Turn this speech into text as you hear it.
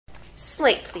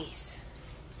Slate, please.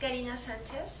 Karina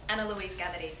Sanchez. Ana Louise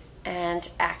Gaviry. And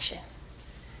action.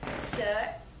 So,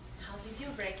 how did you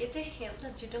break it to him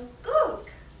that you don't cook?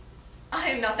 I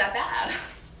am not that bad.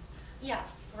 Yeah,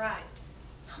 right.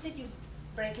 How did you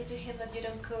break it to him that you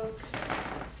don't cook?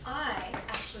 I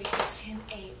actually fixed him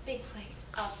a big plate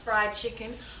of fried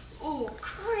chicken, ooh,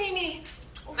 creamy,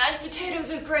 mashed potatoes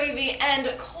with gravy, and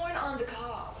corn on the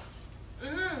cob.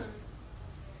 Mmm.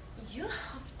 You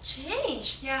have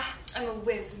changed. Yeah, I'm a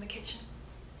whiz in the kitchen.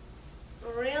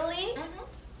 Really? Mm-hmm.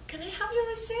 Can I have your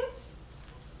receipt?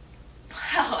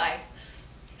 Well, I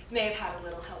may have had a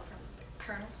little help from the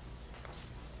Colonel.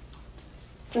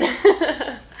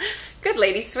 Good,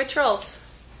 ladies. Switch roles.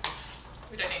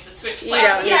 We don't need to switch You places.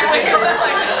 don't.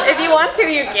 Yeah. If you want to,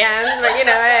 you can. But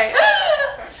hey.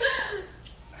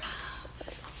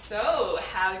 So,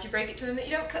 how'd you break it to him that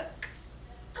you don't cook?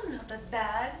 I'm not that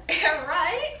bad. Yeah,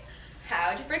 right?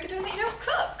 How'd you break it to him that you don't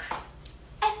cook?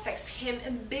 I fixed him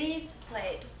a big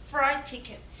plate of fried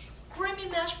chicken, creamy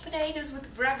mashed potatoes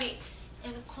with gravy,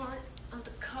 and corn on the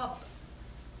cob.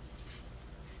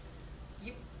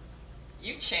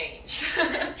 You changed.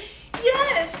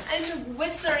 Yes, I'm a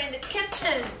whizzer in the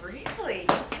kitchen. Really?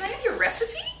 Can I have your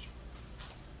recipe?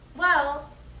 Well,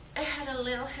 I had a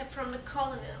little help from the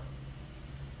colonel.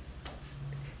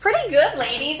 Pretty good,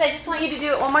 ladies. I just want you to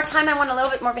do it one more time. I want a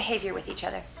little bit more behavior with each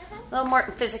other. A little more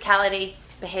physicality,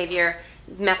 behavior,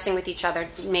 messing with each other,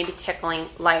 maybe tickling,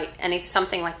 light,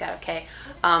 something like that, okay?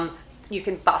 You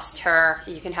can bust her.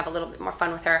 You can have a little bit more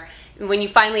fun with her. And when you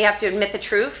finally have to admit the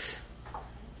truth,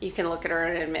 you can look at her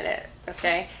and admit it,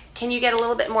 okay? Can you get a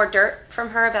little bit more dirt from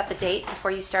her about the date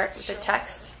before you start with the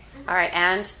text? All right,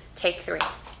 and take 3.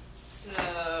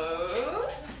 So,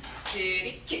 did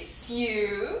he kiss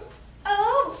you?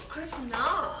 Oh, of course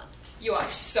not. You are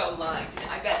so lying to me.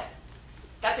 I bet.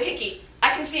 That's a hickey. I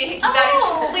can see a hickey. That is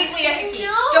completely a hickey.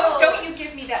 No. Don't you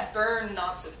give me that burn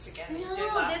nonsense again that you did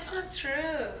No, last that's time. not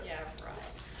true. Yeah, right.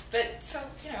 But, so,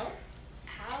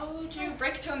 how'd you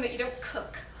break it to him that you don't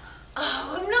cook?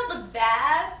 Oh, I'm not that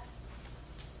bad.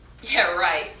 Yeah,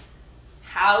 right.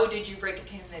 How did you break it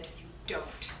to him that you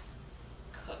don't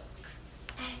cook?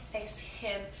 I fixed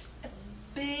him a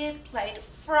big plate of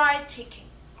fried chicken,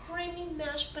 creamy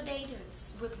mashed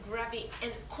potatoes with gravy,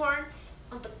 and corn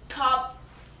on the cob.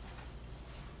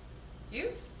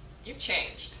 You've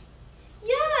changed.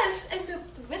 Yes, I'm a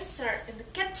whizzer in the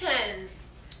kitchen.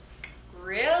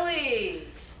 Really?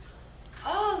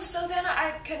 Oh, so then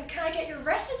can I get your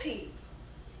recipe?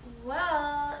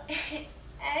 Well,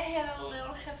 I had a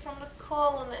little help from the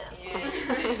colonel. Yeah,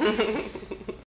 you did.